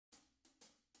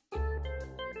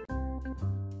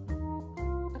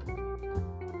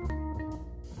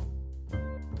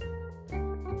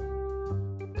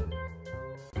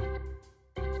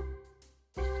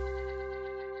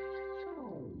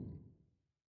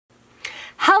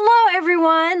Hello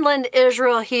everyone, Linda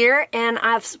Israel here, and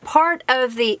as part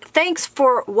of the Thanks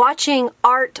for Watching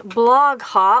Art blog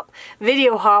hop,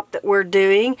 video hop that we're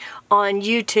doing on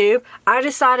YouTube, I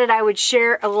decided I would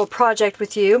share a little project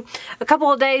with you. A couple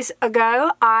of days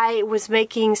ago, I was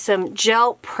making some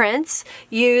gel prints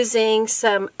using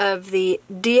some of the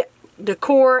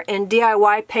decor and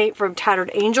DIY paint from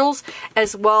Tattered Angels,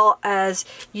 as well as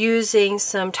using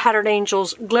some Tattered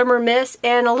Angels Glimmer Mist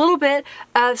and a little bit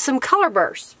of some color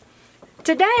bursts.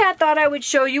 Today I thought I would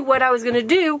show you what I was going to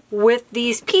do with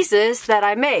these pieces that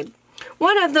I made.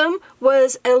 One of them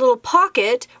was a little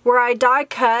pocket where I die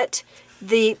cut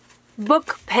the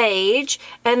book page,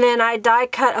 and then I die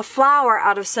cut a flower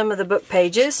out of some of the book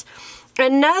pages.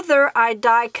 Another I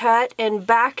die cut and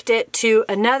backed it to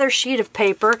another sheet of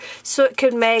paper so it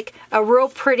could make a real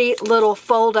pretty little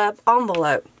fold up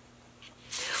envelope.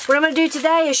 What I'm going to do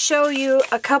today is show you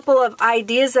a couple of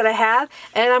ideas that I have,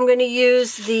 and I'm going to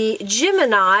use the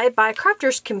Gemini by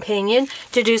Crafter's Companion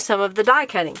to do some of the die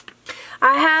cutting.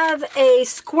 I have a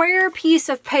square piece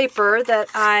of paper that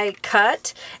I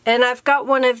cut, and I've got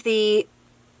one of the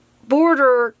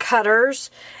border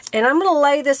cutters, and I'm going to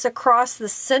lay this across the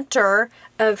center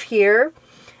of here,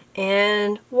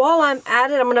 and while I'm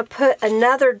at it I'm going to put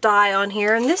another die on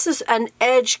here, and this is an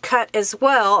edge cut as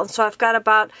well, and so I've got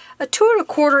about a 2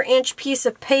 1/4 inch piece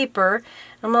of paper.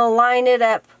 I'm going to line it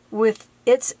up with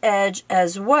its edge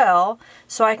as well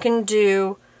so I can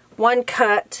do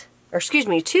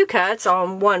two cuts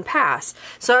on one pass.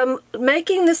 So I'm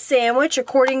making the sandwich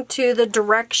according to the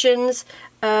directions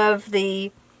of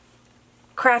the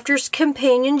Crafter's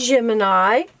Companion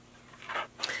Gemini,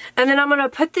 and then I'm going to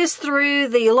put this through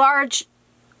the large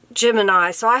Gemini.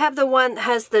 So I have the one that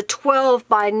has the 12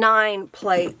 by 9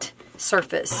 plate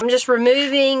surface. I'm just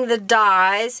removing the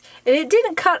dies, and it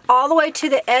didn't cut all the way to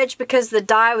the edge because the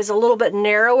die was a little bit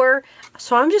narrower,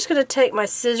 so I'm just going to take my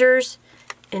scissors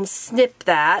and snip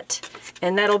that,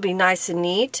 and that'll be nice and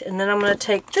neat. And then I'm going to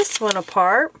take this one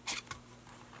apart.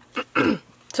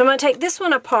 So I'm going to take this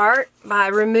one apart by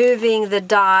removing the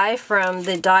die from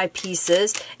the die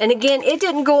pieces. And again, it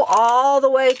didn't go all the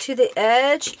way to the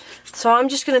edge, so I'm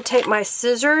just going to take my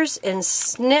scissors and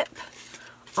snip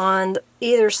on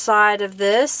either side of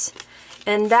this.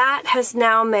 And that has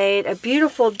now made a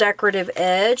beautiful decorative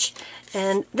edge.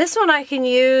 And this one I can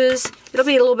use, it'll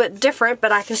be a little bit different,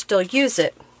 but I can still use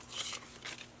it.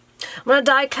 I'm going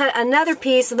to die cut another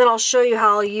piece, and then I'll show you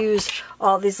how I'll use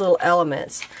all these little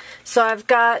elements. So I've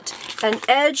got an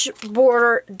edge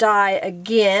border die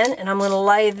again, and I'm going to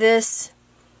lay this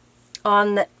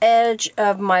on the edge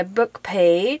of my book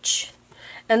page.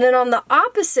 And then on the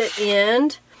opposite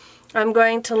end, I'm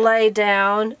going to lay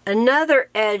down another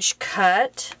edge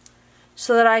cut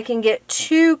so that I can get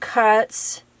 2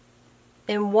 cuts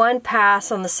in one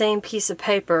pass on the same piece of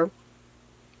paper.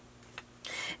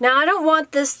 Now I don't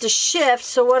want this to shift,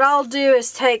 so what I'll do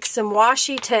is take some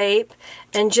washi tape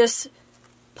and just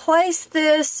place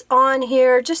this on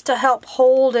here just to help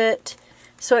hold it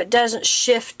so it doesn't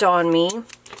shift on me,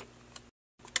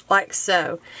 like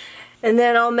so. And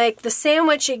then I'll make the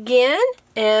sandwich again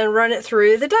and run it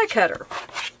through the die cutter.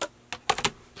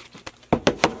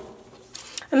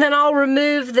 And then I'll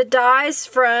remove the dies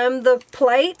from the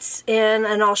plates, and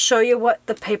I'll show you what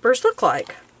the papers look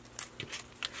like.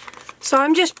 So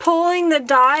I'm just pulling the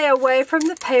die away from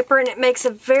the paper, and it makes a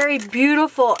very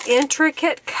beautiful,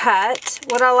 intricate cut.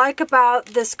 What I like about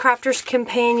this Crafter's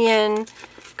Companion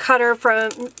cutter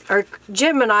or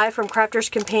Gemini from Crafter's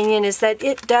Companion is that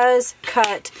it does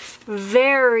cut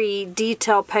very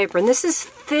detailed paper. And this is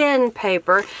thin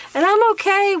paper, and I'm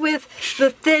okay with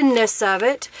the thinness of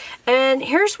it. And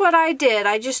here's what I did.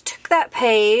 I just took that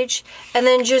page and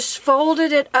then just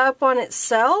folded it up on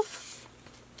itself.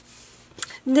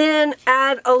 Then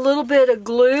add a little bit of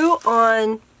glue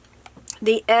on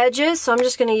the edges. So I'm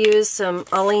just going to use some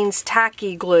Aleen's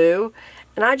tacky glue,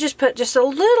 and I just put just a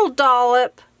little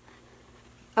dollop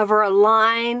of a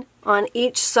line on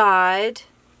each side.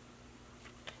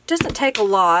 Doesn't take a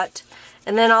lot.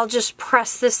 And then I'll just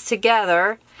press this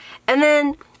together, and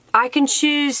then I can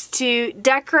choose to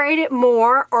decorate it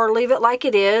more or leave it like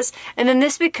it is, and then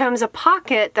this becomes a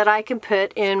pocket that I can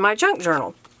put in my junk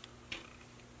journal.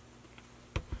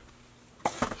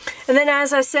 And then,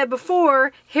 as I said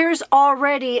before, here's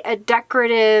already a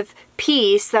decorative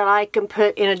piece that I can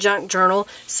put in a junk journal.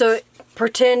 So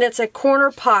pretend it's a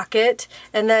corner pocket,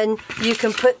 and then you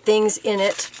can put things in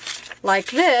it like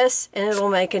this, and it'll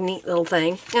make a neat little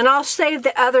thing. And I'll save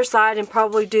the other side and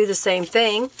probably do the same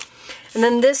thing. And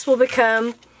then this will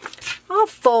become, I'll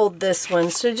fold this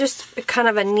one, so just kind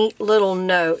of a neat little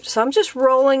note. So I'm just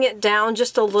rolling it down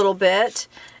just a little bit,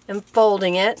 and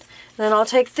folding it. And then I'll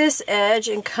take this edge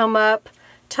and come up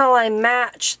till I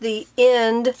match the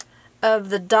end of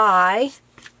the die.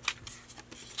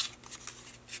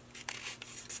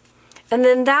 And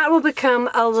then that will become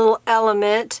a little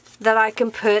element that I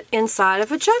can put inside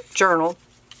of a junk journal.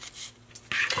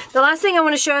 The last thing I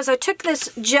want to show is I took this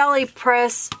jelly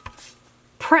press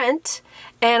print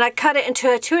and I cut it into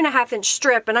a 2.5 inch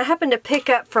strip, and I happened to pick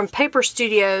up from Paper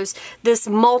Studios this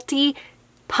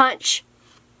multi-punch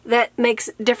that makes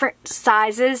different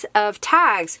sizes of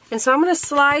tags. And so I'm going to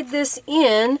slide this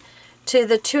in to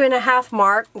the 2.5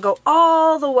 mark, go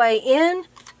all the way in,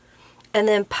 and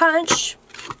then punch.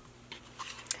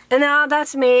 And now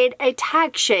that's made a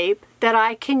tag shape that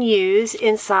I can use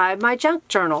inside my junk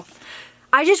journal.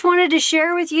 I just wanted to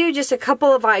share with you just a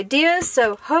couple of ideas,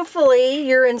 so hopefully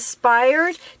you're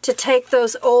inspired to take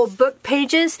those old book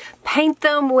pages, paint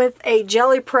them with a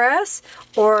jelly press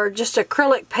or just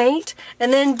acrylic paint,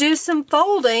 and then do some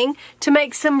folding to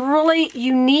make some really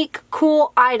unique,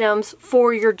 cool items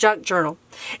for your junk journal.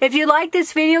 If you like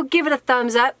this video, give it a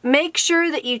thumbs up. Make sure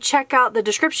that you check out the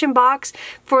description box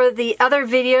for the other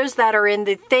videos that are in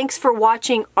the Thanks for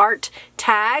Watching Art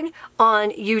tag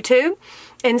on YouTube,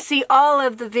 and see all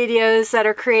of the videos that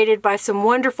are created by some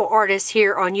wonderful artists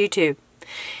here on YouTube.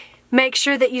 Make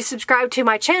sure that you subscribe to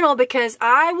my channel, because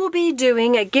I will be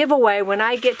doing a giveaway when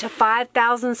I get to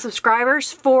 5,000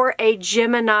 subscribers for a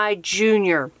Gemini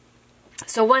Junior.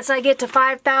 So once I get to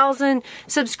 5,000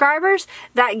 subscribers,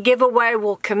 that giveaway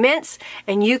will commence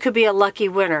and you could be a lucky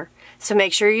winner. So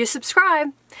make sure you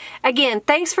subscribe. Again,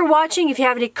 thanks for watching. If you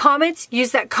have any comments,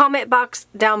 use that comment box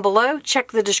down below.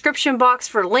 Check the description box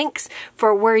for links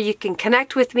for where you can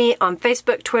connect with me on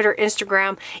Facebook, Twitter,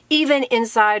 Instagram, even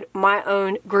inside my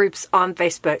own groups on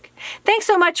Facebook. Thanks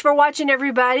so much for watching,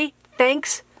 everybody.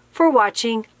 Thanks for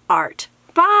watching art.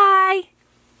 Bye!